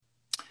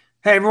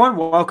Hey everyone,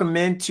 welcome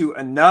into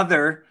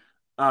another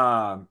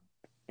um,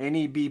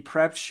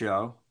 NebPreps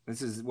show.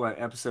 This is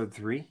what, episode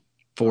three?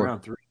 We're Four.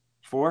 on three,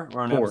 four? We're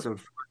on Four. episode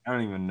four. I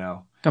don't even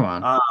know, Come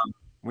on. um,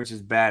 which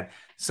is bad.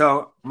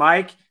 So,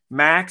 Mike,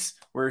 Max,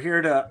 we're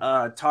here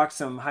to talk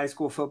some high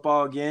school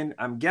football again.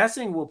 I'm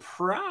guessing we'll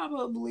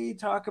probably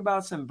talk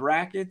about some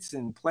brackets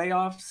and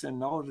playoffs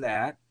and all of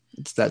that.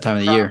 It's that That's time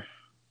of the prob- year.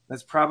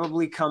 that's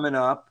probably coming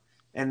up.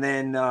 And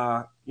then,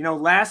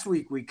 last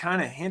week we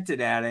kind of hinted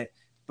at it,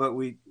 but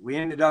we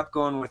ended up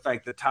going with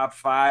like the top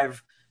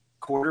five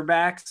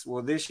quarterbacks.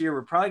 Well, this year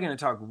we're probably going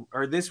to talk,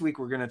 or this week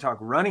we're going to talk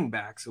running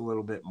backs a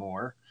little bit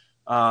more,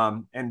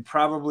 and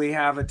probably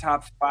have a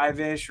top five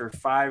ish or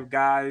five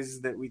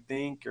guys that we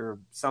think or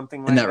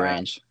something In like that that.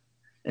 range.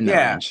 In that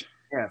Yeah, range.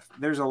 yeah.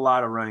 There's a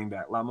lot more running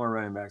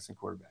backs than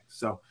quarterbacks.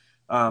 So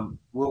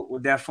we'll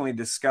definitely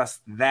discuss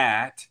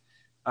that.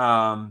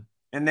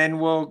 And then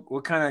we'll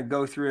kind of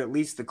go through at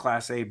least the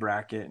Class A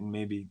bracket and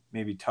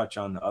maybe touch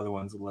on the other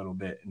ones a little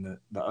bit in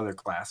the other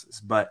classes.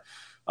 But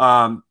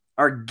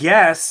our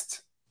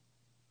guest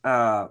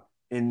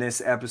in this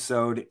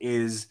episode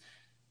is,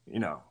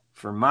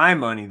 for my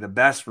money, the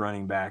best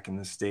running back in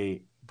the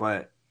state.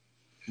 But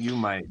you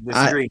might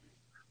I disagree.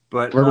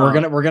 But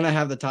we're gonna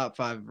have the top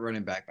five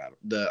running back battle.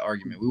 The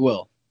argument. We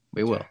will.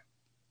 We okay. will.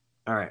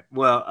 All right.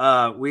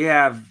 Well, we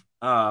have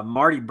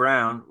Marty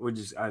Brown. I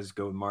just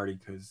go with Marty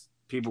because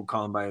people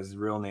call him by his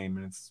real name,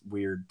 and it's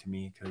weird to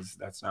me because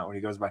that's not what he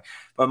goes by.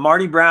 But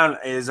Marty Brown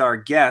is our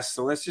guest,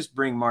 so let's just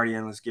bring Marty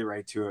in. Let's get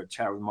right to it.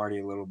 Chat with Marty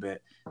a little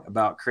bit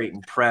about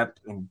Creighton prep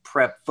and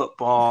prep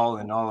football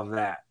and all of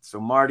that. So,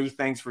 Marty,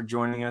 thanks for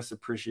joining us.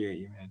 Appreciate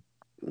you, man.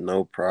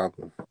 No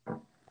problem.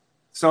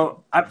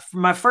 So,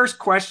 my first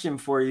question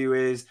for you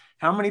is: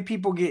 how many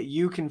people get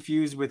you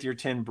confused with your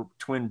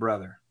twin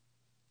brother?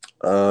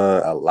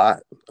 A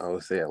lot. I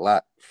would say a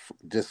lot.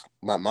 Just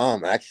my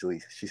mom,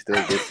 actually, she still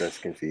gets us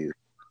confused.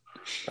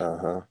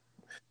 Uh-huh.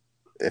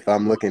 If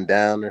I'm looking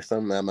down or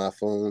something at my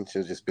phone,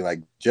 she'll just be like,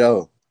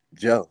 Joe.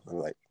 I'm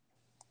like,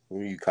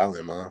 who are you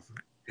calling, Mom?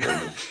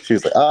 And she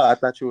was like, oh, I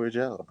thought you were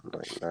Joe. I'm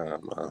like, nah,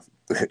 Mom.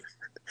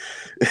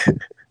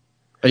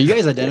 Are you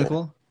guys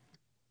identical?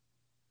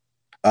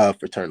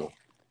 Fraternal.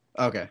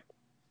 Okay.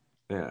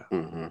 Yeah.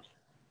 Mm-hmm.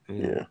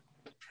 Yeah.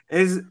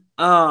 Is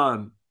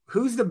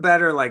who's the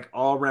better like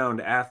all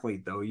round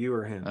athlete though, you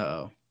or him?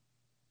 Uh-oh.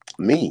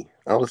 Me.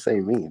 I would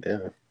say me,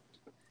 damn.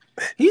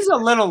 He's a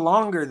little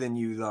longer than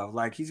you though.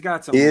 Like he's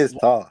got some. He is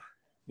tall.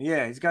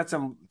 Yeah, he's got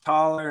some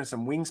taller and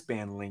some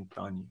wingspan length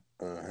on you.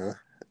 Uh-huh.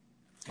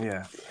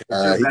 Yeah.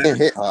 He can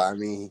hit hard. I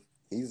mean,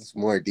 he's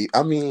more deep.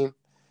 I mean,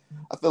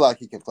 I feel like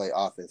he can play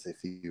offense if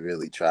he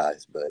really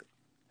tries, but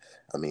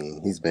I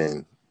mean, he's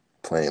been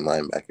playing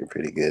linebacker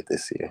pretty good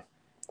this year.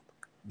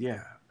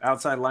 Yeah,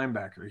 outside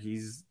linebacker.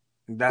 He's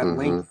that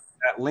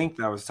length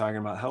I was talking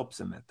about helps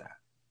him at that.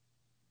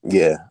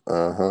 Yeah.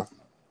 Uh-huh.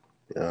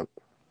 Yep.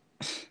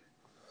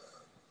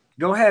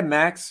 Go ahead,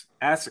 Max.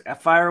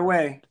 Fire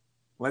away.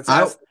 Let's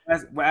ask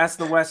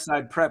the West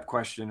Side prep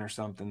question or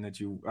something that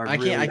you are. I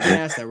can't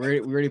ask that.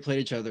 We already played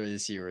each other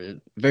this year.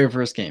 Very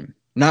first game.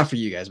 Not for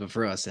you guys, but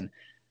for us. And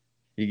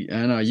I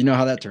don't know, you know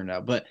how that turned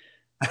out. But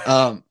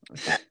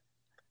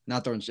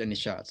not throwing any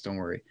shots, don't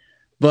worry.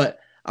 But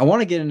I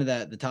want to get into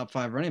the top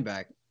five running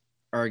back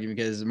argument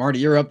because Marty,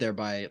 you're up there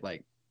by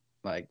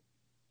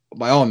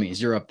by all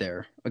means, you're up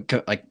there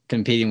like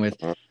competing with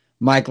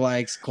Mike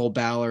Likes, Cole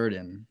Ballard,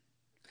 and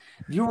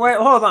you wait.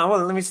 Hold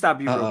on. Let me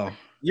stop you. Uh-oh.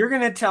 You're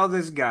gonna tell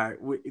this guy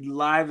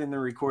live in the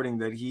recording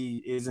that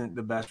he isn't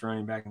the best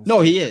running back in the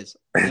No, state. he is.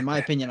 In my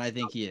opinion, I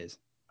think he is.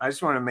 I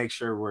just want to make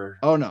sure we're.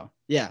 Oh no,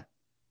 yeah,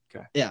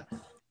 okay, yeah.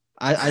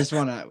 I just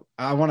want to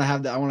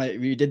have that.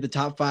 We did the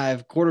top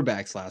five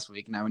quarterbacks last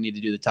week. Now we need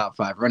to do the top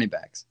five running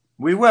backs.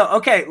 We will.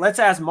 Okay, let's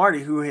ask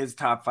Marty who his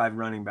top five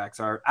running backs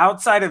are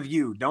outside of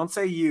you. Don't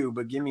say you,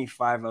 but give me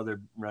five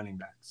other running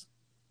backs.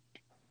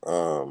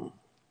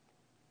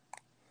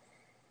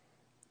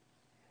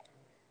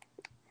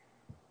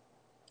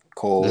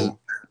 Cole.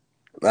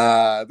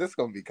 This is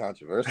gonna be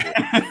controversial.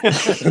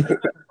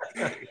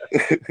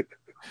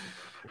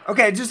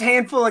 Okay, just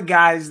handful of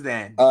guys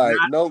then. All right,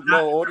 no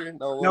order.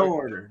 No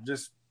order.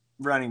 Just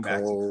running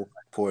backs. Cole,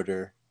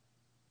 Porter,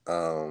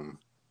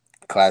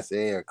 Class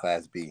A or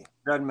Class B?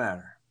 Doesn't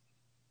matter.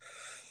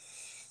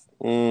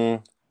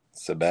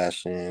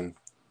 Sebastian.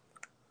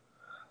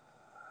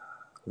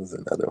 Who's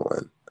another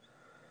one?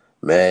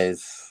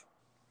 Mez.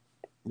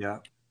 Yeah.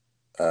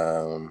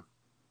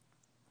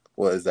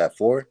 What is that,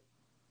 4?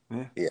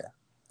 Yeah.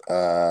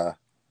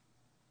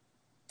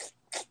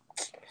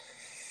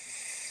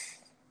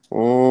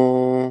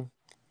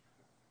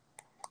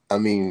 I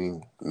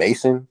mean,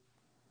 Mason.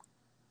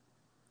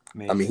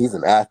 I mean, he's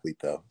an athlete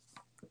though.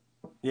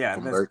 Yeah.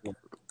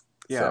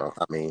 Yeah. So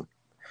I mean,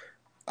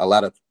 a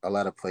lot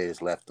of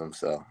players left him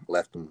to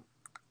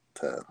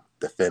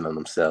defend on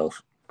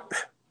themselves.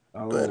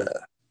 Oh. But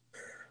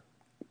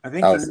I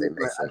think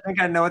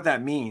I know what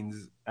that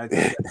means. I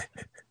think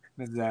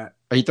is that.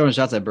 Are you throwing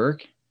shots at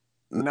Burke?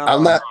 No,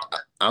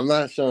 I'm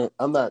not showing.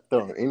 I'm not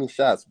throwing any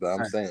shots, but I'm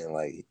Right. saying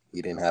like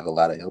he didn't have a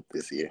lot of help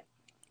this year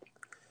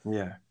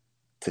Yeah.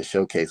 to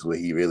showcase what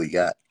he really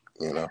got.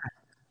 You know,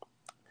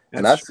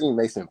 and That's I've true. seen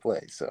Mason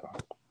play. So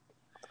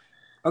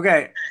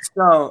Okay,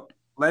 so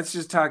let's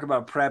just talk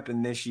about prep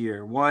in this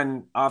year.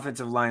 One,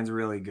 offensive line's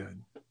really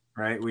good,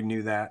 right? We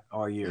knew that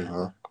all year.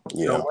 So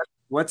yeah.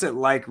 what's it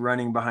like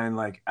running behind,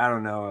 like, I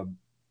don't know,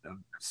 a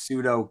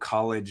pseudo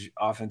college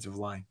offensive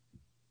line?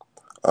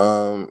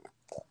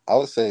 I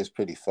would say it's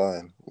pretty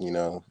fun. You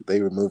know, they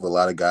remove a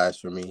lot of guys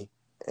from me,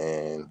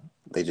 and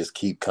they just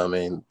keep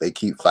coming. They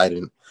keep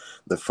fighting.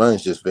 The front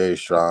is just very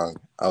strong.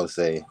 I would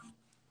say,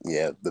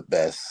 yeah, the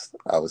best.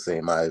 I would say,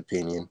 in my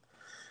opinion,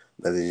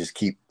 that they just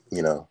keep,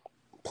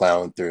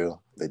 plowing through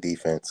the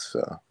defense.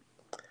 So,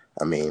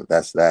 I mean,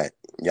 that's that.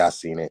 Y'all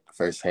seen it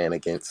firsthand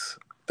against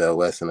Bell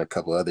West and a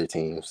couple other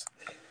teams.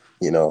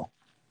 You know,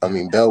 I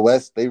mean, Bell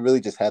West, they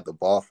really just had the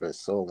ball for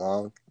so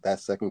long.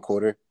 That second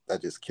quarter,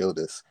 that just killed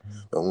us.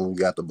 But when we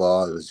got the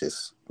ball, it was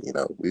just,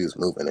 we was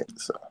moving it.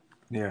 So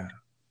Yeah.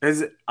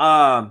 Is it,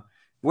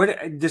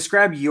 what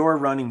describe your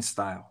running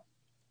style?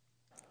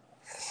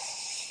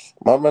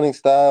 my running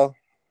style,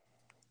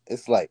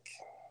 it's like,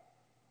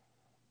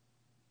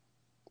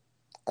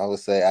 I would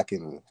say I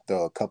can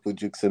throw a couple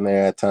jukes in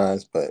there at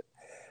times, but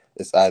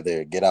it's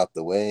either get out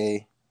the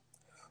way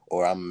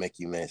or I'm gonna make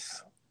you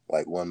miss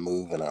like one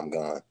move and I'm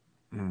gone.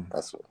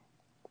 That's what.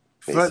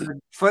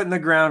 Foot in the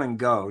ground and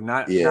go.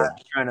 Not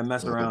trying to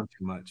mess Mhm. around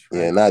too much.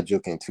 Right? Yeah, not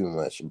joking too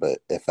much, but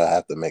if I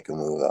have to make a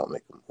move, I'll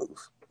make a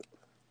move.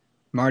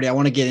 Marty, I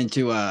want to get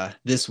into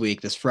this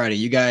Friday.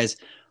 You guys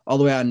all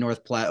the way out in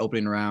North Platte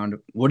opening round.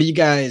 What do you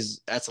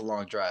guys? That's a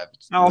long drive.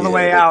 All the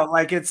way out,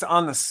 like it's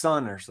on the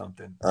sun or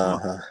something.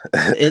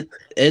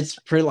 It's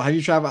pretty. Have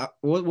you traveled?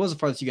 What was the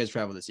farthest you guys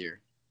traveled this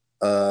year?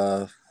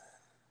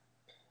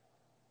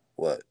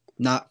 What?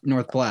 Not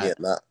North Platte.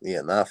 Not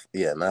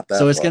that.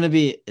 So it's far. gonna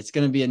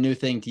be a new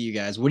thing to you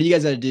guys. What do you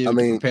guys got to do to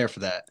prepare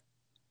for that?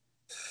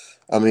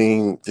 I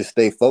mean, just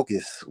stay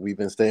focused. We've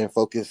been staying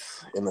focused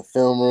in the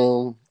film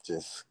room,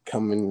 just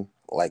coming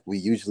like we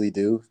usually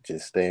do,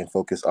 just staying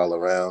focused all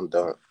around.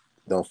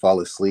 Don't fall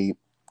asleep,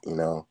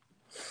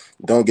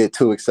 Don't get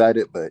too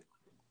excited, but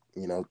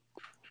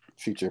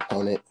treat your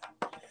opponent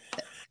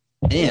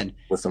and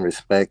with some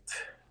respect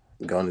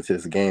going into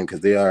this game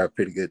because they are a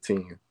pretty good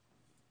team.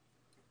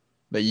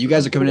 But you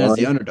guys are coming in as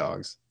the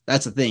underdogs.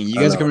 That's the thing. You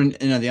guys are coming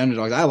in as the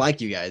underdogs. I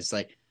like you guys.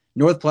 Like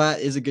North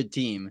Platte is a good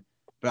team,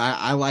 but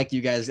I like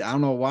you guys. I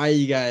don't know why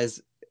you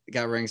guys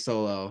got ranked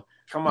so low.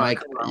 Come on,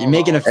 you're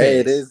making a face. Hey,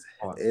 it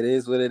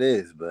is what it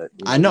is. But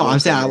I know. I'm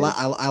saying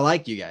I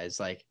like you guys.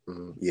 Like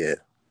yeah.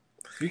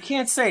 You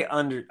can't say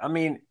under. I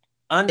mean,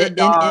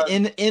 underdog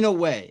in a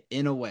way.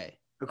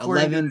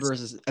 11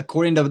 versus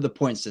according to the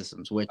point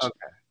systems, which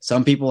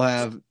some people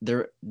have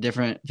their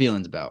different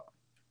feelings about.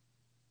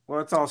 Well,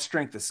 it's all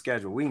strength of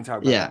schedule. We can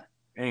talk about that.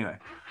 Anyway,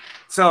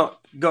 so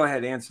go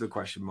ahead, answer the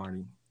question,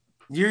 Marty.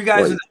 You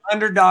guys are the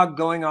underdog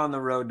going on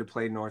the road to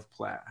play North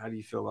Platte. How do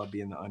you feel about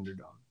being the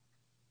underdog?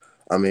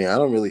 I mean, I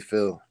don't really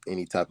feel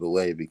any type of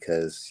way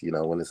because,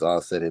 when it's all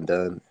said and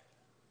done,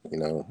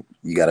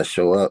 you got to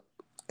show up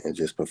and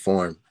just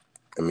perform.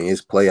 I mean,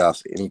 it's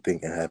playoffs.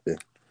 Anything can happen.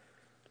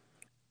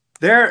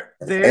 They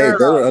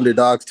were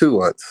underdogs too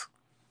once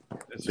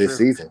this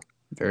season.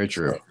 Very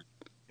true.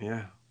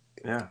 So,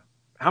 yeah.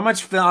 How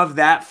much of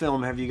that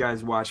film have you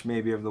guys watched,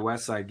 maybe, of the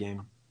West Side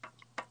game?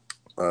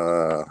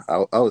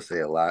 I would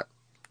say a lot.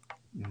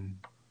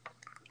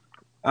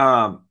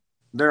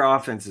 Their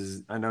offense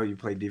is, I know you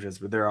play defense,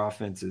 but their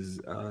offense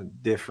is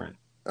different.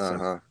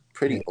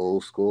 Pretty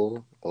old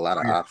school. A lot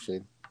of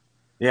option.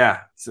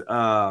 Yeah,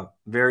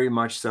 very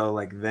much so.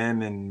 Like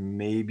them and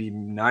maybe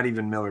not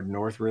even Millard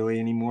North really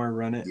anymore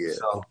run it. Yeah.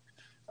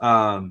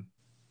 So,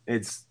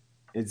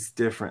 it's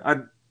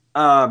different.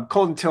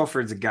 Colton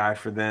Tilford's a guy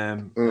for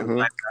them.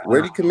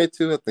 Where did he commit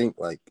to? I think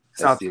like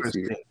Southwest.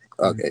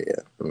 Okay,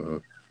 yeah.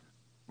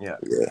 Yeah.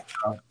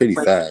 Pretty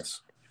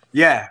fast.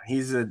 Yeah,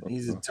 he's a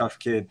tough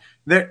kid.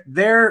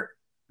 Their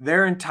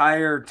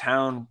entire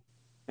town,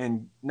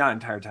 and not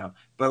entire town,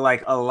 but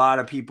like a lot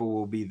of people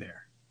will be there.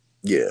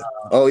 Yeah.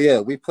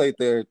 We played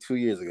there 2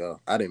 years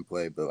ago. I didn't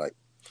play, but like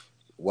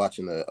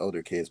watching the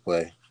older kids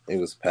play, it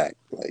was packed.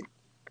 Like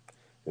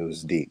it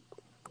was deep.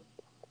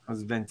 It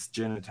was Vince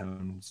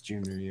Genatone's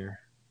junior year.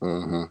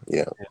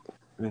 Yeah.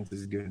 Vince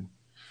is good.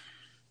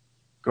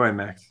 Go ahead,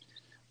 Max.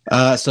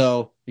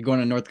 So you're going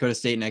to North Dakota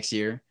State next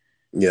year.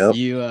 Yeah.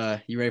 You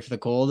ready for the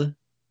cold?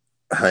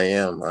 I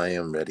am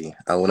ready.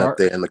 I went up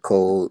there in the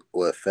cold,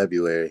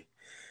 February,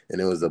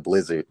 and it was a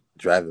blizzard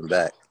driving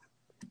back.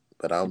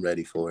 But I'm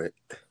ready for it.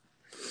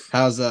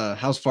 How's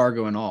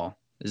Fargo and all?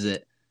 Is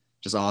it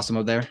just awesome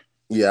up there?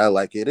 Yeah, I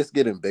like it. It's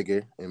getting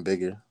bigger and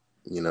bigger,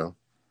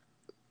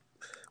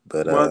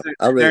 But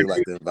I really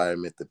like the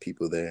environment, the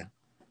people there.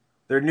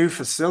 Their new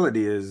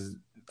facility is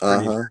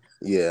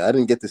Yeah, I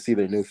didn't get to see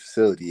their new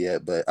facility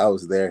yet, but I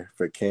was there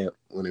for camp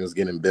when it was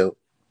getting built.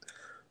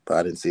 But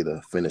I didn't see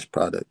the finished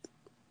product.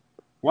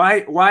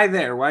 Why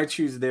there? Why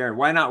choose there?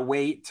 Why not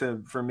wait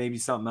for maybe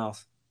something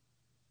else?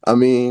 I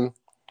mean,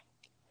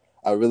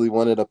 I really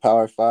wanted a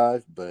Power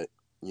 5, but,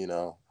 you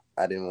know,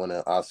 I didn't want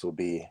to also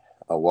be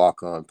a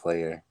walk-on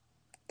player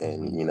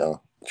and, you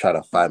know, try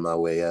to fight my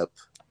way up.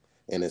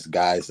 And it's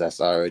guys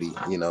that's already,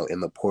 you know, in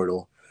the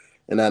portal.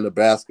 And at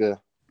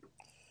Nebraska,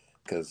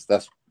 because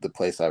that's the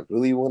place I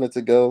really wanted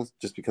to go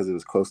just because it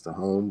was close to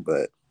home.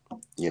 But,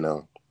 you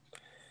know,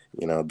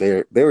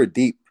 they were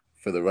deep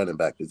for the running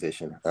back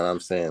position. And I'm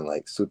saying,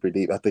 like, super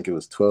deep. I think it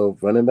was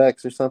 12 running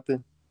backs or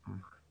something.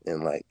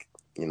 And, like,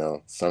 you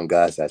know, some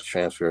guys that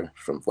transfer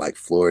from, like,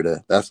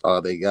 Florida, that's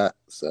all they got.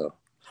 So,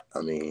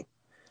 I mean,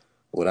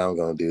 what I'm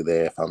going to do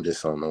there if I'm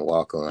just on the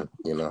walk-on,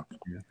 you know.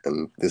 Yeah.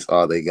 And this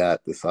all they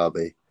got. This all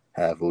they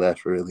have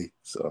left, really.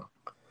 So,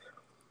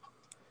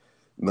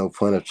 no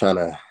point of trying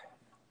to,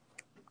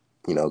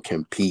 you know,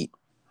 compete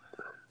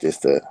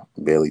just to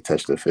barely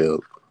touch the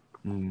field.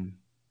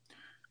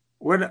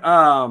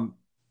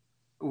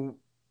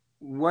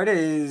 What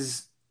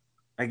is,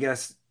 I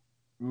guess,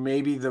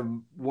 maybe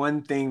the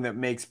one thing that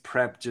makes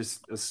prep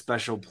just a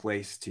special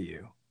place to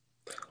you?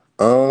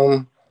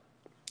 I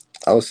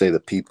would say the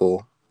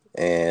people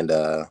and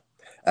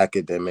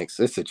academics.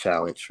 It's a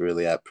challenge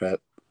really at prep.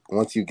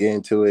 Once you get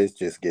into it, it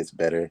just gets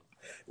better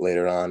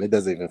later on. It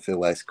doesn't even feel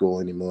like school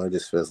anymore. It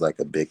just feels like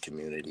a big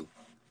community.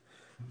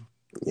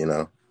 You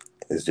know,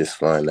 it's just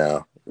fun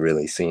now,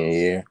 really. Senior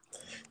year,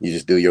 you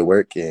just do your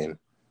work and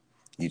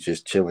you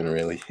just chilling,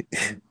 really.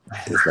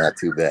 It's not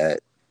too bad.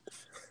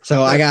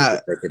 So I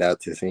got check it out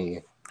to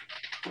senior.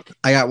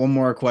 I got one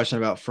more question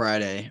about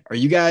Friday. Are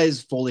you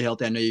guys fully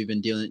healthy? I know you've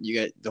been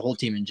the whole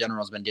team in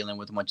general has been dealing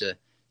with a bunch of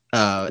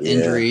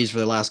injuries for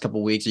the last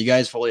couple of weeks. Are you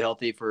guys fully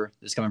healthy for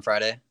this coming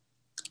Friday?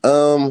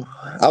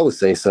 I would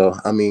say so.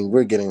 I mean,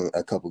 we're getting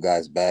a couple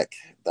guys back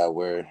that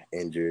were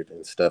injured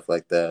and stuff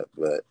like that,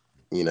 but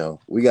you know,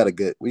 we got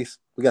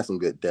some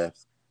good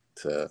depth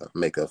to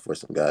make up for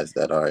some guys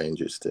that are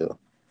injured still.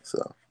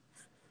 So,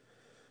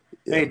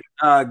 yeah.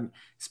 Hey,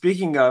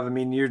 speaking of, I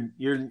mean,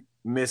 you're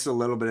miss a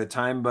little bit of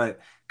time,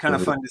 but kind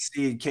of fun to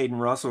see Caden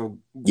Russell.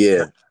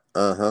 Yeah.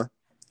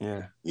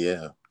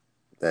 Yeah.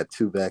 That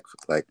two back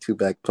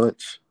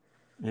punch.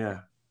 Yeah.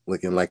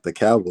 Looking like the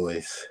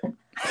Cowboys.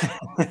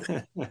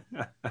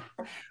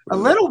 A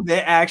little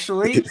bit,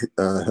 actually.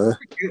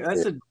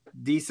 That's a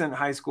decent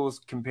high school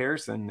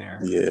comparison there.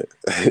 Yeah.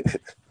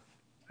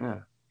 Yeah.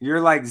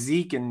 You're like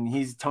Zeke and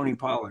he's Tony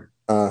Pollard.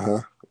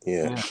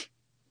 Yeah.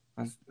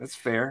 That's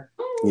fair.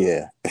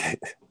 Yeah.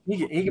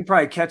 He can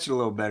probably catch it a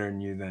little better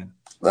than you then.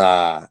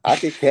 I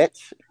could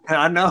catch.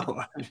 I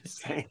know. I'm just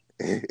saying.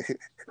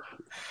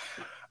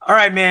 All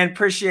right, man.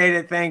 Appreciate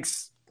it.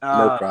 Thanks.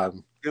 No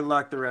problem. Good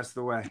luck the rest of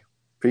the way.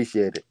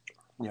 Appreciate it.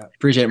 Yeah.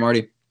 Appreciate it,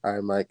 Marty. All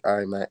right, Mike. All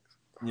right, Matt.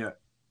 Yeah.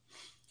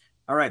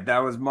 All right. That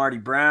was Marty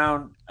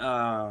Brown,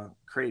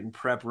 Creighton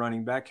Prep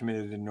running back,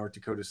 committed to North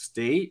Dakota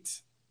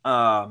State.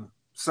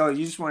 So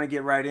you just want to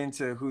get right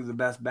into who the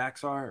best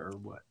backs are, or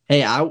what?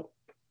 Hey,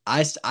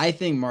 I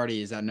think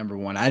Marty is at number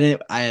one. I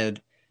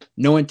had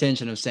no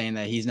intention of saying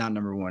that he's not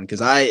number one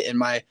because in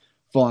my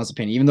full honest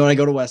opinion, even though I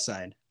go to West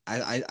Side,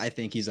 I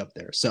think he's up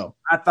there. So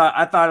I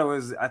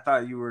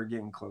thought you were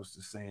getting close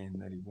to saying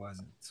that he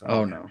wasn't.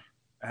 So no,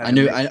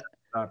 I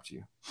stopped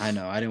you. I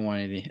know. I didn't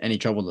want any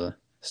trouble to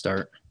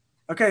start.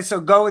 Okay, so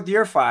go with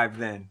your 5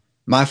 then.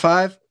 My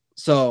 5.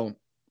 So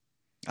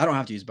I don't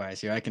have to use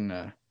bias here. I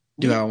can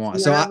do what I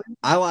want. So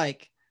I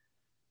like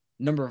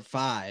number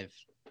 5.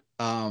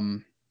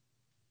 I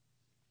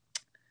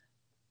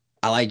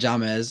like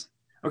Jamez.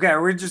 Okay,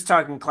 we're just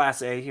talking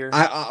Class A here.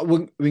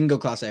 We can go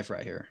Class A for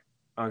right here.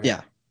 Okay.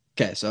 Yeah.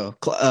 Okay. So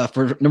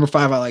for number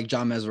 5, I like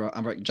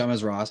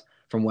Jamez Ross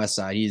from West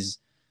Side. He's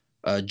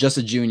just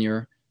a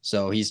junior,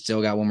 so he's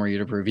still got one more year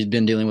to prove. He's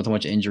been dealing with a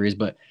bunch of injuries.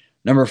 But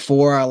number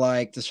 4, I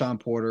like Deshaun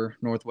Porter,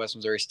 Northwest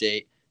Missouri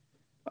State.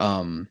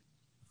 From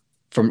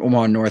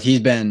Omaha North, he's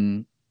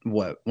been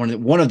one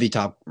of the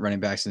top running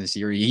backs in this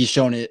year. He's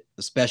shown it,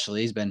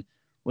 especially. He's been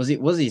was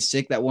he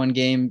sick that one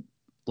game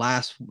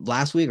last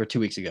week or 2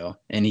 weeks ago,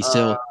 and he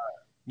still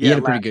he had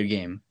a pretty good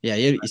game. Yeah,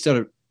 he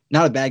still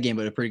not a bad game,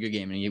 but a pretty good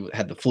game, and he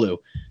had the flu.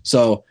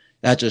 So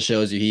that just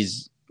shows you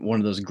he's one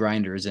of those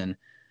grinders. And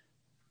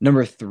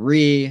number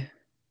 3,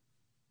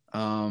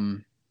 I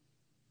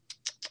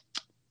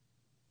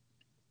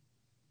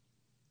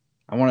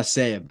want to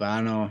say it, but I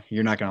know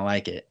you're not gonna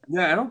like it.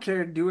 Yeah, I don't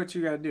care. Do what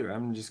you gotta do.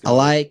 I'm just. I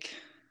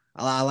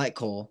like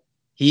Cole.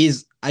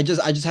 I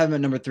just have him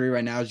at number 3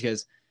 right now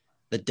because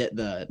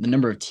the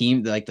number of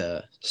teams, like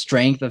the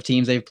strength of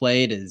teams they've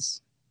played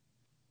is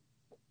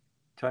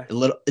a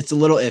little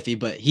iffy,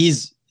 but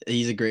he's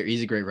a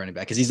great running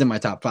back because he's in my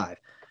top 5.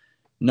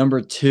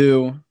 Number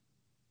 2,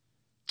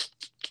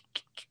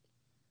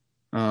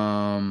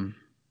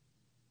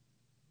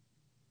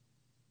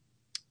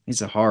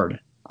 he's a hard.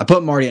 I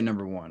put Marty at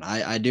number 1.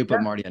 I do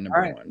put Marty at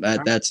number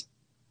 1. That's.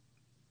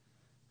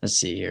 Let's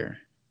see here.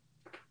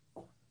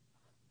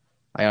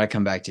 I gotta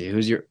come back to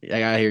you. I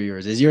gotta hear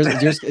yours. Is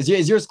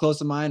yours close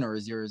to mine, or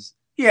is yours?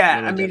 Yeah,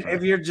 I mean,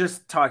 if you're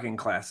just talking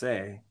Class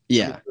A,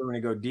 yeah, I'm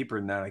gonna go deeper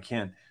than that. I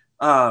can.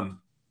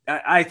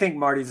 I think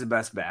Marty's the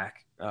best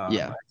back.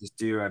 Yeah. I just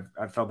do.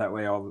 I've felt that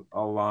way all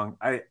along.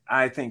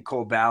 I think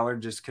Cole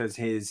Ballard, just because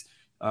his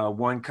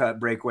one cut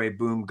breakaway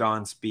boom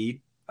gone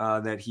speed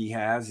that he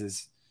has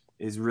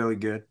is really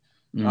good.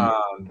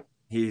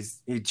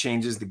 He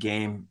changes the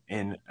game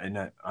on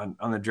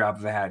the drop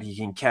of a hat. He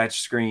can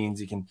catch screens.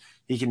 He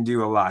can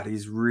do a lot.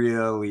 He's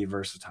really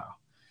versatile.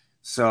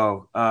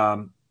 So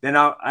then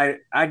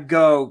I'd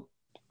go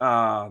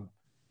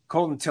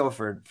Colton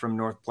Tilford from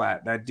North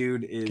Platte. That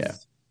dude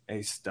is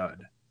a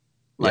stud.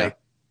 Like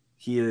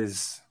he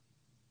is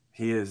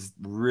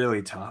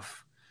really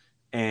tough,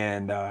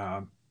 and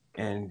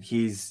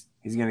he's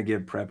going to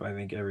give Prep, I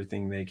think,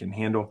 everything they can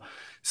handle.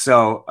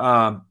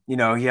 So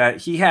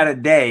he had a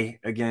day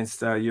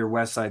against your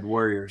West Side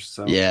Warriors.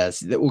 So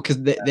yes,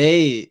 because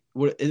they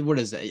what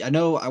is that? I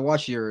know I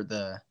watched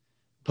the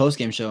post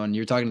game show and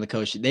you're talking to the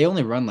coach. They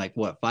only run like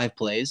 5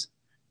 plays.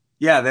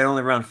 Yeah, they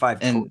only run 5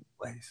 total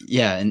plays.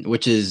 Yeah, and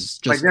which is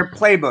just like their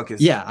playbook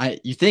is. Yeah,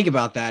 you think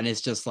about that and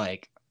it's just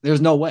like there's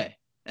no way.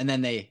 And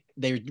then they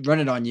run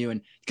it on you,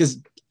 and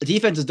because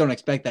defenses don't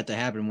expect that to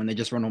happen when they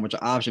just run a whole bunch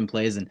of option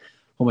plays and a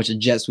whole bunch of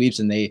jet sweeps,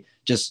 and they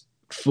just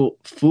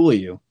fool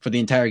you for the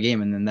entire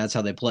game, and then that's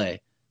how they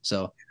play.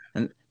 So,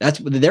 and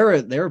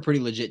they're a pretty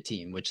legit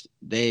team, which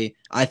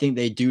I think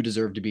they do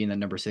deserve to be in the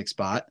number 6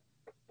 spot.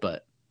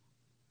 But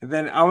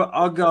then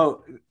I'll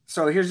go.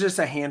 So here's just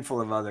a handful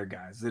of other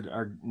guys that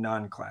are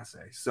non-Class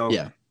A. So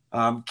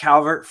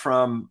Calvert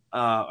from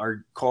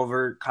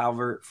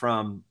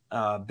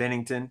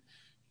Bennington,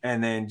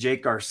 and then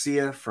Jake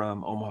Garcia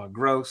from Omaha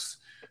Gross,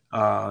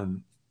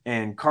 and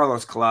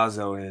Carlos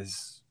Colazo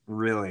is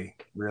really,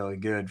 really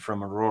good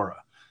from Aurora.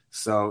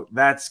 So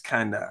that's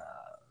kind of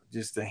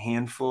just a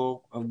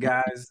handful of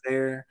guys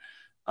there.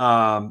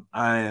 I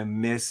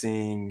am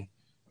missing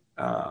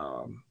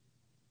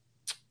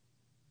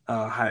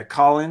Hyatt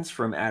Collins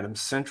from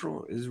Adams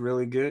Central is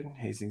really good.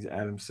 Hastings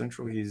Adams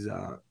Central. He's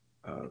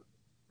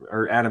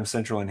or Adams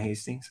Central and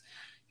Hastings.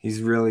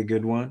 He's a really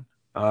good one.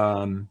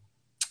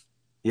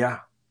 Yeah,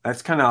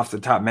 that's kind of off the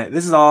top. Man,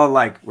 this is all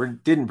like we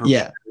didn't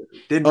prepare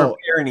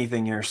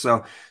anything here,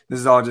 so this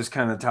is all just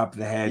kind of top of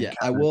the head. Yeah,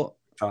 I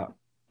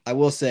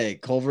will say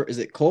Culver. Is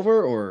it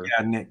Culver or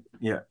Nick?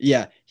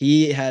 Yeah.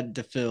 He had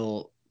to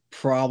fill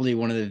probably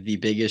one of the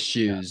biggest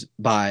shoes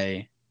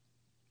by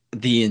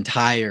the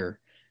entire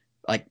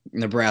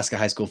Nebraska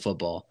high school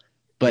football,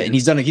 but and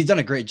he's done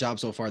a great job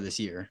so far this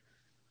year.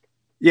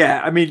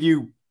 Yeah, I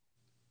mean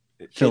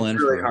it's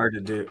really hard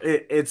to do.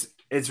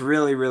 It's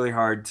really, really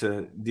hard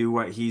to do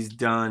what he's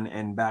done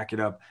and back it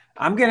up.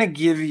 I'm gonna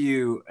give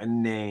you a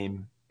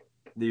name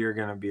that you're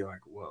gonna be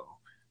like, whoa.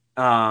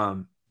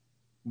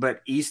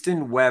 But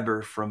Easton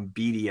Weber from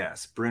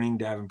BDS, Bruning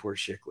Davenport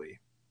Shickley.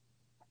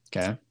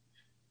 Okay.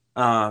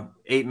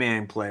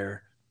 8-man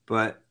player,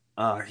 but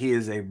he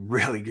is a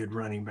really good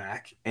running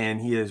back, and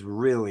he is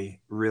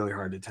really, really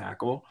hard to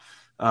tackle.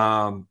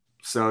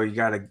 So you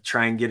got to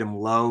try and get him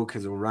low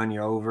because he'll run you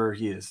over.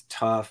 He is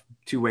tough,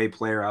 2-way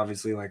player,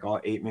 obviously, like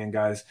all 8-man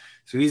guys.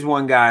 So he's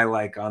one guy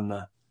like on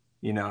the,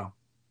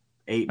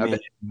 8-man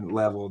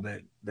level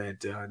that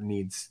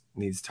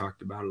needs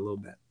talked about a little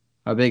bit.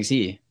 How big is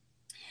he?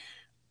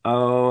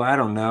 Oh, I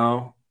don't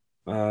know.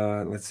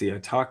 Let's see. I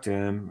talked to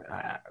him.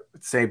 I'd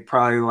say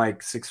probably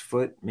like 6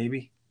 foot,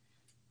 maybe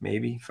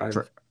 5.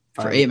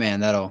 For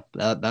 8-man, that'll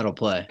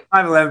play.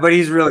 5'11", but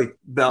he's really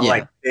built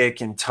like thick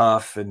and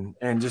tough, and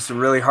just a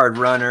really hard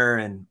runner.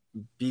 And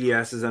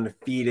BDS is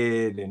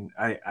undefeated, and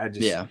I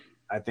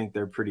think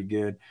they're pretty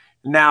good.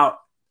 Now,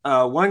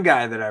 one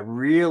guy that I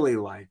really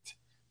liked,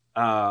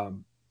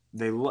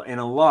 they in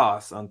a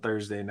loss on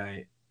Thursday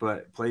night,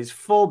 but plays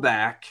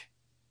fullback,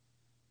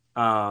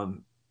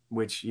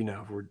 which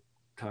we're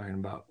talking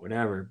about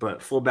whatever,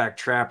 but fullback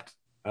trapped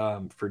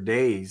for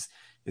days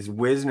is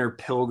Wisner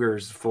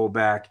Pilger's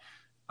fullback.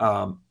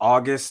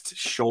 August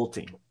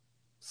Schulting.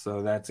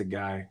 So that's a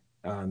guy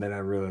that I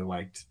really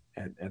liked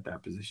at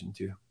that position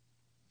too.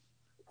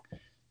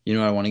 You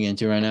know what I want to get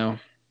into right now?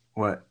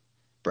 What?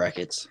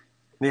 Brackets.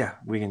 Yeah,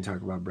 we can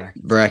talk about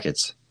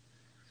brackets.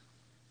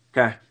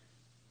 Okay.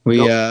 We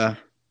can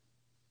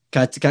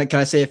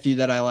I say a few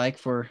that I like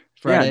for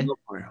Friday? Yeah, go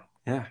for it.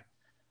 Yeah.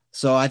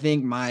 So I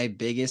think my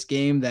biggest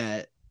game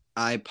that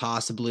I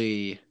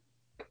possibly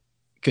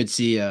could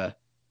see a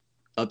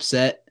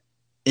upset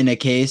in a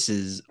case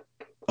is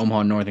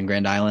Omaha North and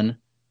Grand Island.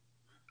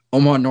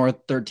 Omaha North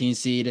 13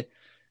 seed,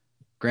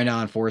 Grand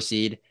Island 4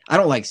 seed. I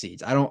don't like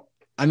seeds.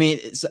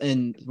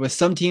 And with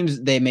some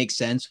teams they make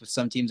sense, with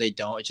some teams they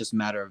don't. It's just a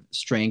matter of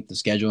strength, the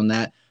schedule, and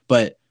that.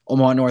 But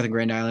Omaha North and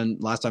Grand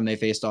Island, last time they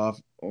faced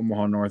off,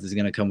 Omaha North is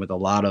going to come with a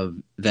lot of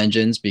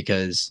vengeance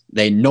because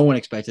no one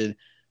expected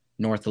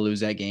North to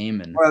lose that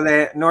game. And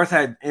North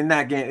had in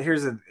that game.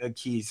 Here's a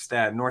key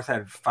stat: North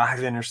had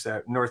 5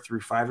 North threw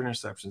 5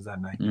 interceptions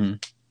that night. Mm-hmm.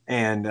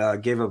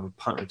 And gave up a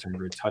punt return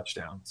for a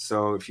touchdown.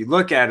 So if you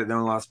look at it, they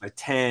only lost by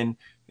 10.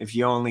 If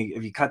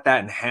you cut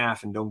that in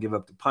half and don't give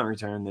up the punt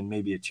return, then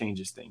maybe it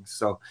changes things.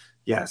 So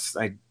yes,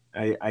 I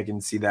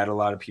can see that a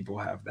lot of people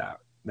have that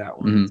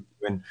one.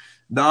 Mm-hmm. And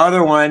the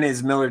other one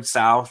is Millard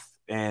South,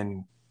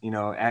 and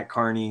at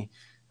Kearney,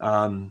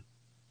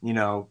 You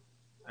know,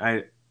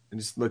 I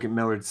just look at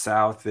Millard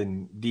South,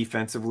 and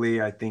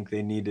defensively, I think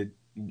they need to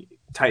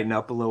tighten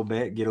up a little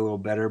bit, get a little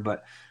better.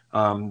 But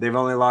they've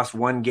only lost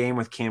one game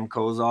with Cam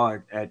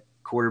Kozal at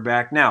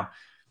quarterback. Now,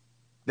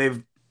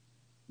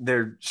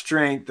 their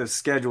strength of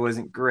schedule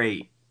isn't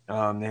great. They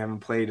haven't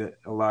played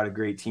a lot of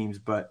great teams,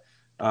 but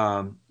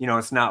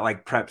it's not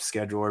like Prep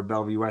schedule or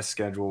Bellevue West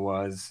schedule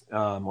was,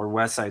 or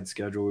West Side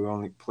schedule. We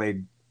only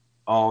played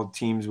all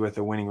teams with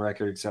a winning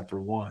record except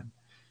for one.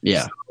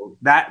 Yeah. So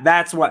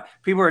that's what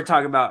people are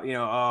talking about.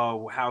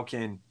 How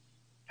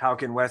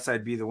can West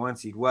Side be the 1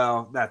 seed?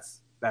 Well,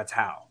 that's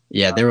how.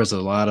 Yeah, there was a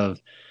lot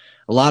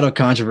of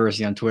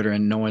controversy on Twitter,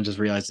 and no one just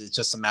realized it's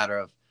just a matter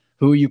of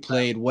who you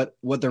played, what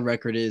their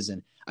record is.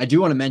 And I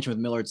do want to mention with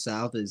Millard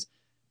South is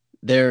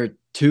their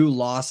 2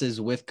 losses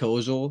with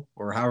Kozel,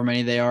 or however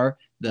many they are,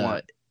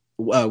 the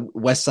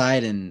West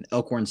Side and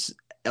Elkhorn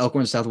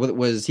South.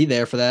 Was he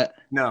there for that?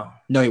 No,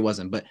 he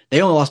wasn't. But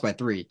they only lost by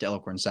 3 to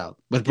Elkhorn South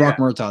with Brock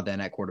Murtaugh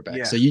then at quarterback.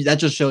 Yeah. So that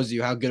just shows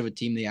you how good of a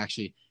team they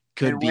actually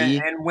could be.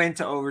 And went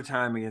to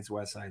overtime against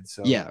West Side.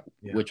 So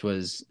which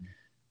was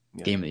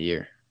game of the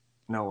year.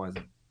 No, it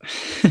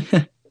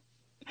wasn't.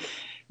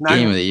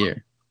 Game of the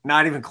year.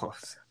 Not even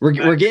close.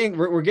 We're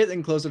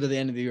getting closer to the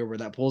end of the year where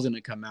that poll's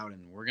gonna come out,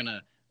 and we're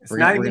not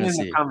even in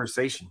the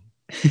conversation.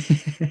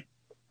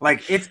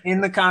 Like, it's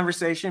in the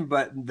conversation,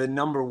 but the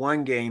number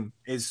 1 game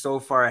is so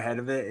far ahead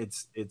of it.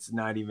 It's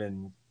not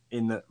even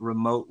in the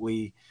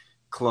remotely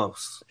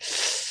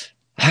close.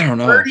 I don't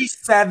know.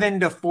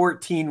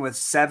 37-14 with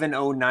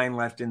 7:09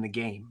 left in the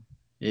game.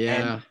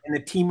 Yeah. And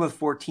the team with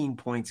 14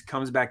 points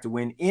comes back to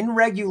win in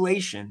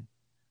regulation.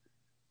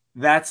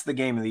 That's the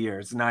game of the year.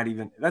 It's not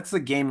even – that's the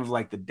game of,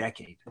 like, the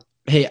decade.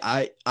 Hey,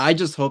 I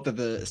just hope that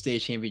the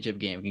state championship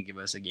game can give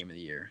us a game of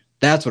the year.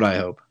 That's what I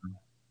hope.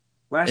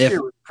 Last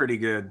year was pretty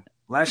good.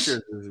 Last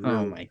year was really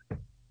oh, my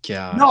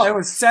gosh. No, it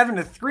was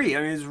 7-3.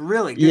 I mean, it was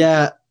really good.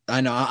 Yeah,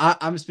 I know.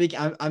 I'm speaking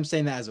 – I'm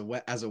saying that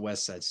as a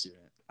West Side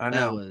student. I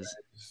know.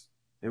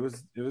 It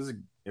was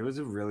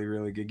a really,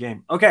 really good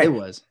game. Okay. It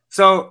was.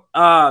 So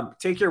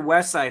take your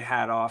West Side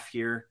hat off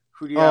here.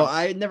 Who do you have?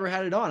 I never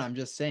had it on. I'm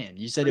just saying.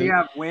 You said Who do you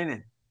have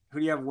winning? Who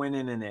do you have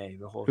winning in A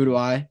the whole Who do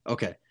I?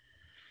 Okay.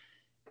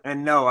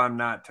 And no, I'm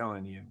not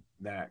telling you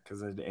that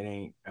because it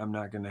ain't. I'm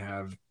not going to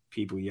have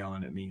people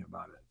yelling at me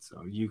about it.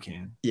 So you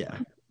can. Yeah.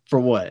 For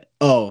what?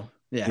 Oh,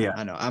 yeah.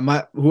 I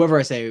know. Whoever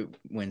I say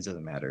wins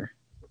doesn't matter.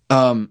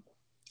 I'll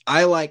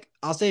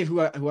say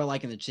who I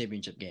like in the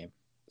championship game.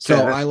 So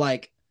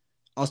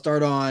I'll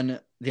start on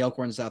the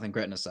Elkhorn South and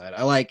Gretna side.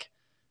 I like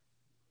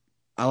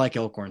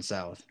Elkhorn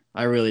South.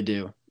 I really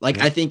do.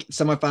 I think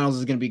semifinals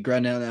is going to be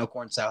Gretna and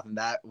Elkhorn South, and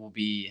that will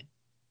be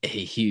a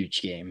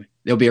huge game.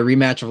 There'll be a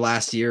rematch of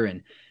last year,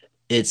 and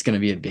it's going to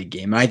be a big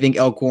game. And I think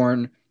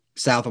Elkhorn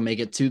South will make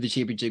it to the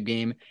championship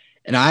game.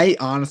 And I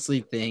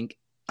honestly think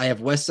I have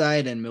West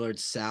Side and Millard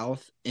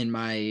South in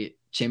my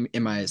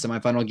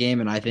semifinal game,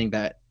 and I think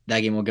that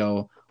game will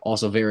go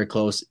also very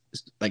close,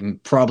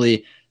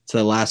 probably to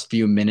the last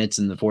few minutes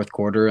in the fourth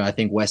quarter. I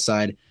think West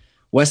Side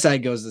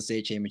goes to the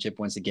state championship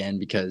once again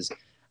because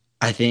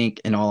I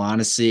think, in all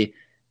honesty,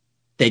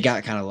 they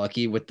got kind of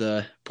lucky with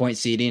the point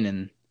seeding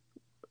and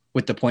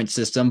with the point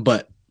system.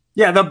 But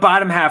yeah, the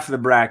bottom half of the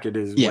bracket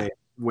is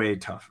way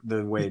tough.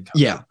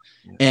 Yeah.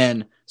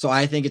 And so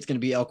I think it's going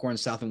to be Elkhorn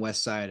South and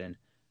West Side, and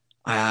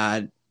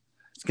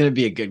it's going to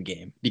be a good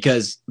game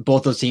because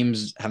both those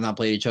teams have not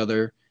played each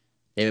other.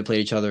 They haven't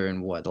played each other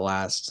in the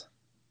last.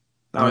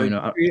 I don't even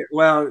know.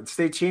 Well,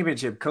 state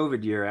championship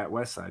COVID year at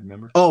West Side,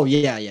 remember? Oh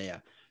yeah.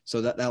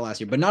 So that last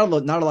year, but not a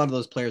lot of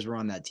those players were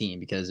on that team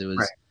because it was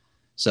right.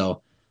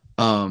 So.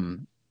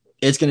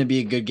 It's going to be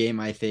a good game,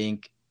 I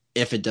think,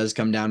 if it does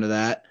come down to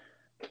that.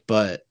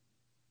 But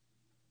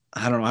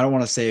I don't know. I don't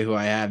want to say who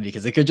I have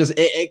because it could just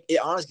it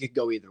honestly could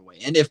go either way.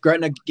 And if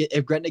Gretna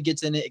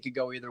gets in it, it could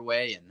go either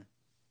way. And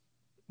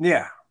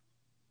yeah.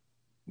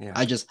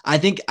 I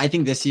think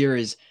this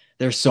year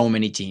there's so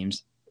many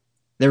teams.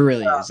 There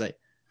really is.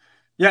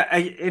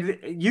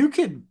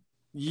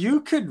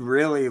 You could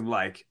really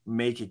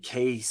make a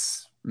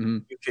case.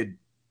 Mm-hmm.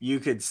 You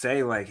could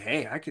say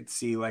hey, I could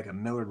see a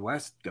Millard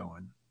West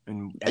going,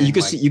 and you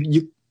could see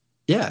you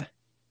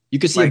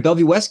could see a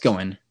Bellevue West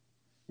going.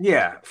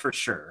 Yeah, for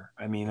sure.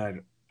 I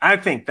mean, I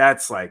think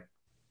that's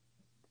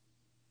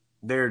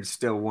they're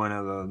still one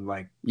of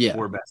the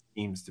 4 best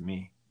teams to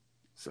me.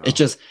 So it's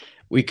just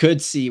we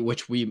could see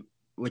which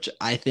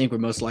I think we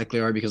most likely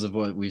are because of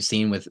what we've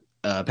seen with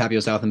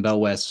Papio South and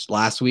Bell West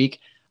last week.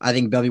 I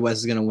think Bellevue West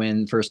is going to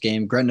win the first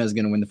game. Gretna is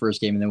going to win the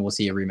first game, and then we'll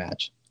see a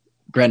rematch.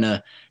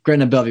 Gretna,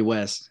 Bellevue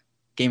West,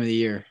 game of the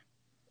year.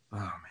 Oh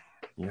man,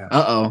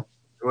 yeah.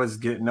 It was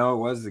good. No,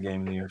 it was the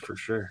game of the year for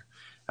sure.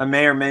 I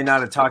may or may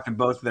not have talked to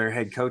both of their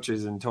head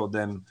coaches and told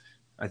them,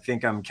 I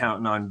think I'm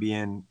counting on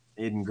being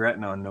in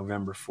Gretna on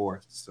November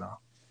 4th. So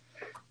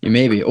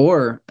maybe,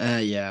 or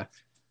that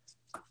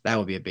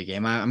would be a big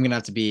game. I'm gonna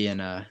have to be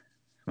in. I'm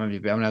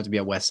gonna have to be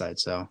at West Side.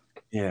 So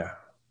yeah.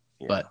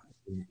 But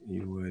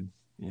you would,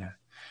 yeah.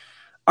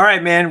 All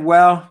right, man.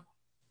 Well,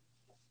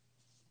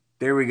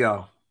 there we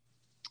go.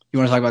 You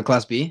want to talk about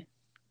Class B?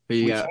 Who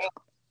you We got? can.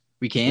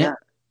 We can't?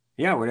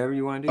 Yeah, whatever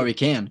you want to Oh, do. we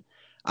can.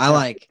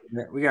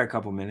 We got a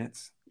couple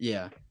minutes.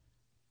 Yeah.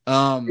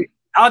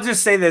 I'll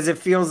just say this: it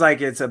feels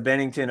like it's a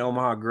Bennington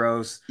Omaha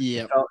Gross.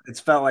 Yeah.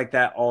 It's felt like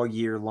that all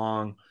year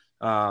long.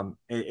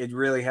 It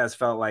really has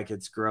felt like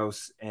it's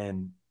Gross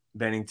and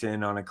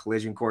Bennington on a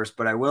collision course.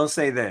 But I will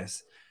say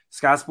this: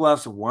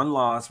 Scottsbluff's one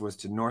loss was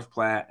to North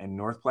Platte, and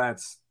North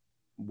Platte's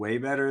way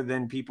better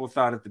than people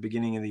thought at the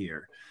beginning of the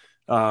year.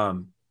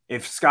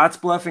 If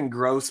Scottsbluff and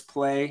Gross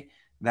play,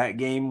 that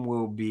game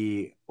will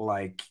be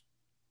like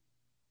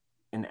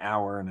an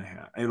hour and a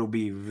half. It'll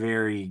be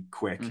very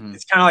quick. Mhm.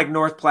 It's kind of like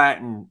North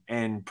Platte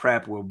and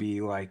Prep will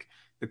be like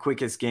the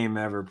quickest game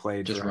ever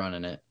played. Just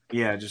running it.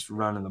 Yeah, just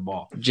running the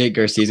ball. Jake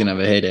Garcia's gonna have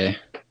a heyday.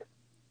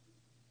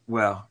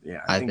 Well,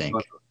 yeah, I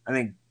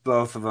think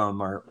both of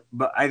them are,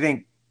 but I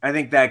think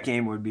that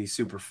game would be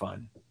super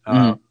fun.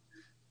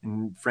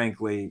 And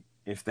frankly,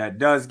 if that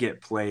does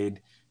get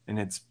played and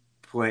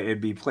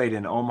it'd be played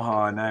in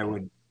Omaha, and I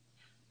would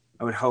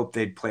hope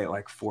they'd play at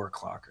like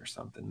 4:00 or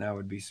something. That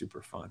would be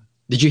super fun.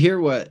 Did you hear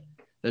what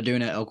they're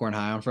doing at Elkhorn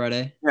High on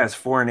Friday? Yeah, it's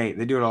 4 and 8.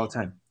 They do it all the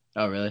time.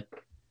 Oh, really?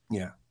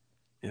 Yeah.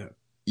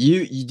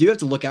 You do have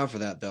to look out for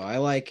that, though. I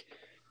like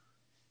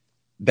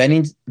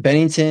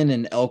Bennington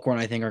and Elkhorn,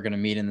 I think, are going to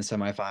meet in the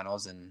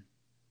semifinals, and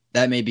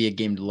that may be a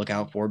game to look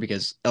out for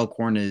because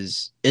Elkhorn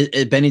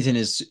Bennington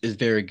is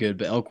very good,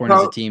 but Elkhorn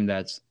is a team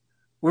that's.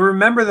 Well,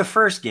 remember the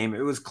first game?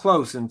 It was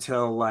close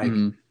until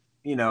a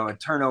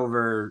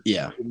turnover.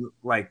 Yeah.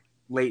 Like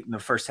late in the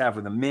first half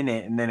with a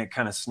minute, and then it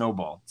kind of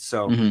snowballed.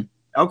 So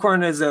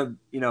Elkhorn is a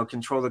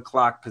control the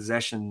clock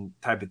possession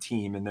type of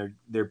team, and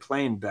they're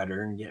playing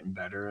better and getting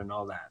better and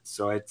all that.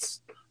 So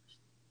it's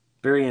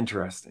very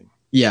interesting.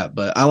 Yeah,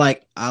 but I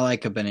like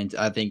a Bennington.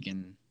 I think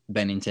in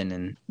Bennington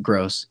and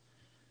Gross,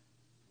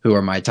 who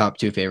are my top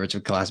two favorites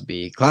of Class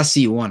B. Class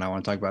C1, I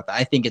want to talk about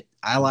that.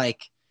 I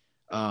like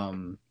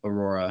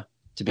Aurora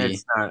to be.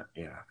 It's not.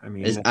 Yeah, I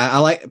mean, I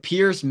like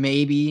Pierce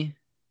maybe,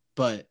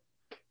 but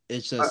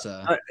it's just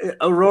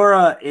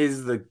Aurora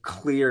is the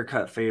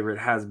clear-cut favorite.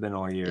 Has been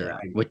all year.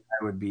 Yeah.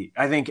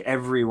 I think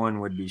everyone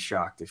would be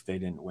shocked if they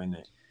didn't win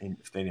it.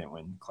 If they didn't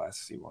win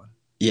Class C1.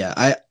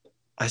 Yeah,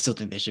 I still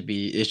think they should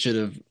be. It should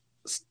have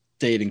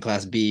stayed in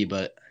Class B,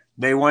 but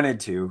they wanted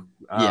to.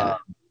 Yeah,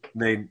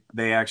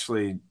 they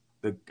actually.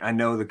 I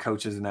know the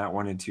coaches in that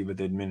wanted to, but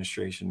the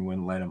administration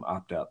wouldn't let them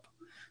opt up.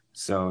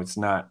 So it's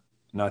nothing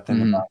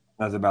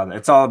about it.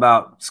 It's all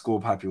about school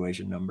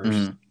population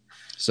numbers.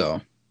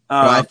 So.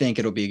 I think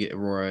it'll be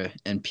Aurora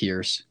and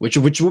Pierce, which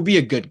will be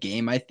a good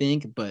game, I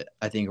think. But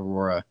I think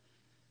Aurora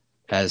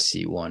has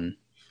C1.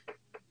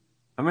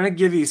 I'm going to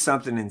give you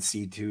something in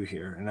C2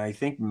 here, and I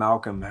think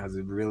Malcolm has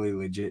a really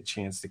legit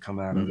chance to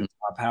come out of the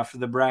top half of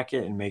the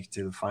bracket and make it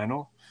to the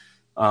final.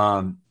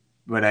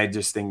 But I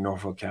just think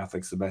Norfolk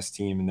Catholic's the best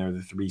team, and they're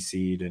the 3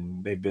 seed,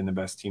 and they've been the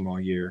best team all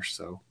year.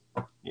 So,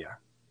 yeah.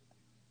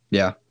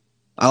 Yeah.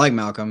 I like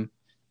Malcolm,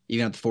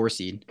 even at the 4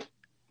 seed.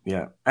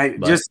 Yeah.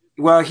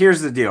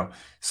 Here's the deal.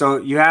 So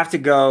you have to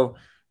go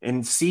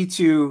in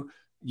C2,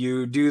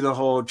 you do the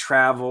whole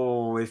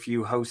travel if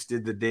you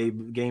hosted the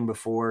game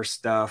before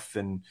stuff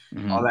and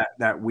all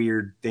that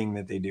weird thing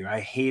that they do.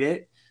 I hate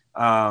it.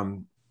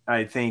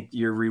 I think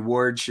your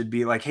reward should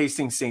be like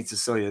Hastings St.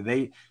 Cecilia.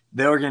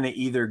 They're going to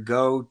either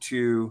go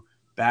to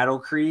Battle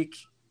Creek.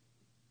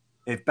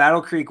 If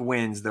Battle Creek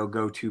wins, they'll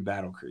go to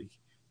Battle Creek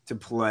to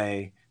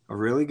play a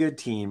really good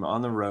team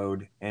on the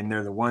road, and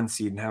they're the 1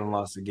 seed and haven't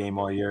lost a game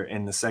all year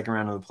in the second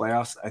round of the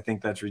playoffs. I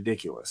think that's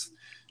ridiculous.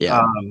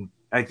 Yeah.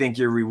 I think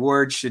your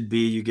reward should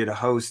be you get a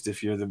host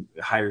if you're the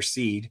higher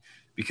seed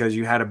because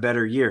you had a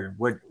better year.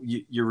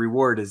 Your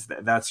reward is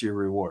that's your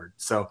reward.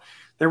 So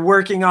they're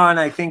working on.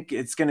 I think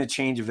it's going to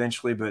change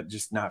eventually, but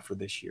just not for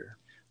this year.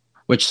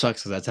 Which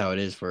sucks because that's how it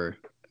is for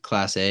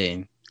Class A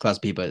and Class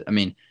B. But I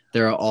mean,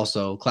 there are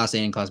also Class A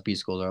and Class B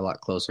schools are a lot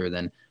closer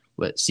than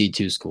what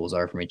C2 schools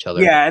are from each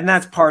other. Yeah, and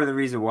that's part of the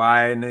reason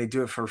why, and they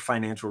do it for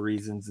financial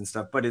reasons and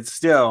stuff. But it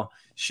still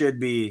should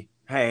be,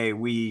 hey,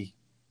 we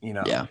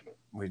had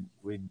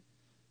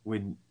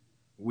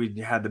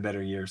the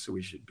better year, so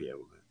we should be able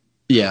to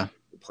the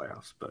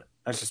playoffs. But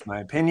that's just my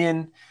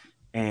opinion,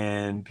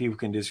 and people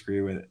can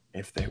disagree with it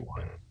if they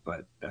want,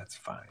 but that's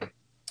fine.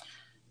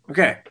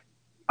 Okay,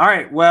 all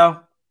right.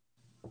 Well,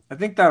 I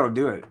think that'll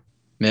do it.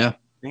 Yeah, I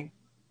think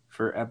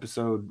for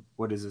episode,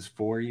 what is this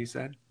 4? You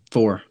said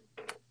 4.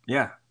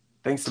 Yeah.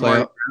 Thanks to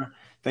Marty Brown.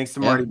 Thanks to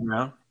Marty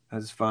Brown. That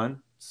was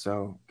fun.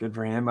 So good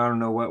for him. I don't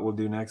know what we'll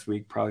do next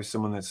week. Probably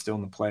someone that's still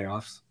in the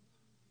playoffs.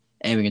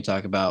 And we can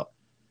talk about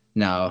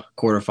now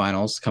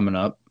quarterfinals coming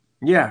up.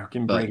 Yeah, we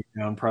can break it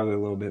down probably a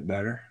little bit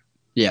better.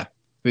 Yeah.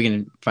 We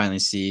can finally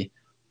see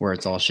where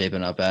it's all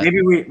shaping up at.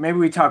 Maybe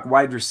we talk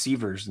wide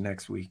receivers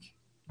next week.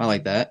 I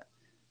like that.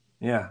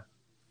 Yeah.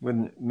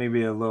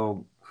 Maybe a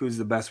little who's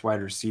the best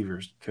wide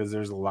receivers, because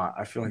there's a lot.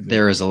 I feel like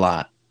there is a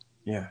lot.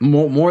 Yeah.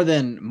 More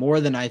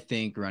than I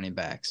think running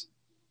backs.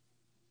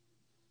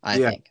 I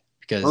think.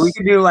 Because we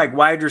could do like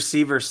wide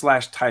receiver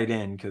 / tight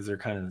end because they're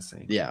kind of the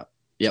same. Yeah.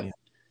 Yep. Yeah.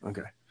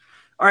 Okay.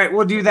 All right,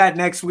 we'll do that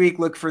next week.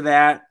 Look for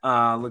that.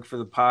 Look for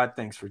the pod.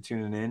 Thanks for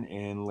tuning in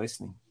and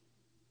listening.